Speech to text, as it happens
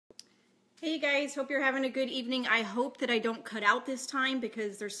Hey guys, hope you're having a good evening. I hope that I don't cut out this time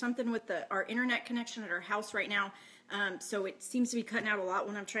because there's something with our internet connection at our house right now. So it seems to be cutting out a lot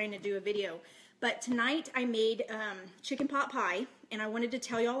when I'm trying to do a video. But tonight I made chicken pot pie, and I wanted to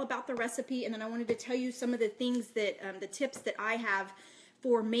tell you all about the recipe, and then I wanted to tell you some of the things that, the tips that I have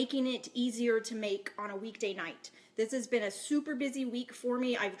for making it easier to make on a weekday night. This has been a super busy week for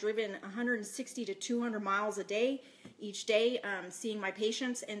me. I've driven 160 to 200 miles a day, each day, seeing my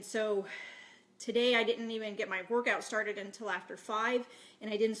patients, and so today I didn't even get my workout started until after 5,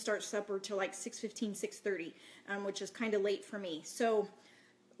 and I didn't start supper till like 6:15, 6:30, which is kind of late for me. So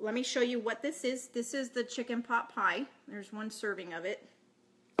let me show you what this is. This is the chicken pot pie. There's one serving of it.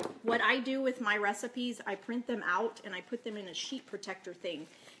 What I do with my recipes, I print them out and I put them in a sheet protector thing.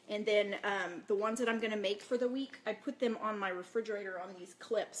 And then the ones that I'm going to make for the week, I put them on my refrigerator on these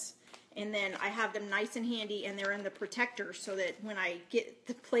clips. And then I have them nice and handy, and they're in the protector so that when I get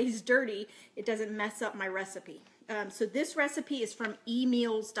the place dirty, it doesn't mess up my recipe. So this recipe is from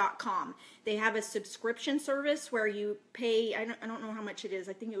emeals.com. They have a subscription service where you pay, I don't know how much it is,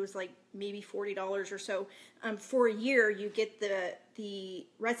 I think it was like maybe $40 or so. For a year, you get the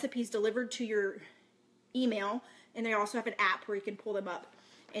recipes delivered to your email, and they also have an app where you can pull them up.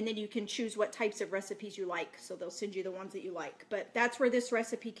 And then you can choose what types of recipes you like. So they'll send you the ones that you like. But that's where this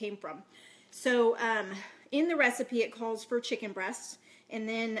recipe came from. So in the recipe, it calls for chicken breasts. And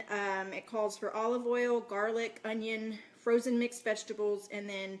then it calls for olive oil, garlic, onion, frozen mixed vegetables, and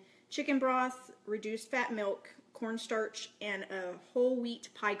then chicken broth, reduced fat milk, cornstarch, and a whole wheat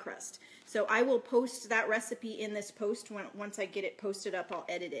pie crust. So I will post that recipe in this post. Once I get it posted up, I'll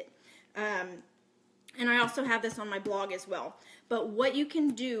edit it. And I also have this on my blog as well. But what you can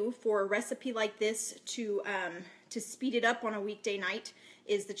do for a recipe like this to speed it up on a weekday night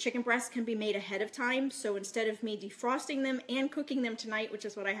is the chicken breasts can be made ahead of time. So instead of me defrosting them and cooking them tonight, which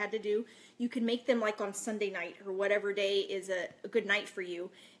is what I had to do, you can make them like on Sunday night or whatever day is a good night for you,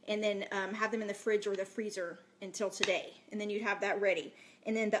 and then have them in the fridge or the freezer until today. And then you'd have that ready.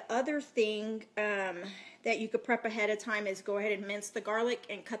 And then the other thing that you could prep ahead of time is go ahead and mince the garlic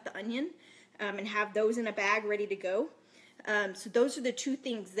and cut the onion. And have those in a bag ready to go. So those are the two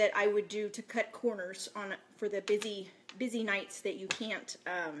things that I would do to cut corners for the busy nights that you can't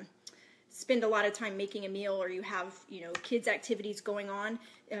spend a lot of time making a meal, or you have kids activities going on.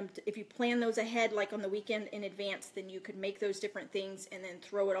 If you plan those ahead, like on the weekend in advance, then you could make those different things and then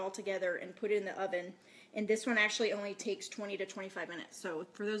throw it all together and put it in the oven. And this one actually only takes 20 to 25 minutes. So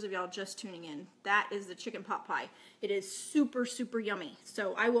for those of y'all just tuning in, that is the chicken pot pie. It is super, super yummy.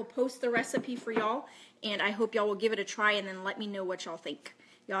 So I will post the recipe for y'all, and I hope y'all will give it a try and then let me know what y'all think.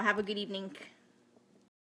 Y'all have a good evening.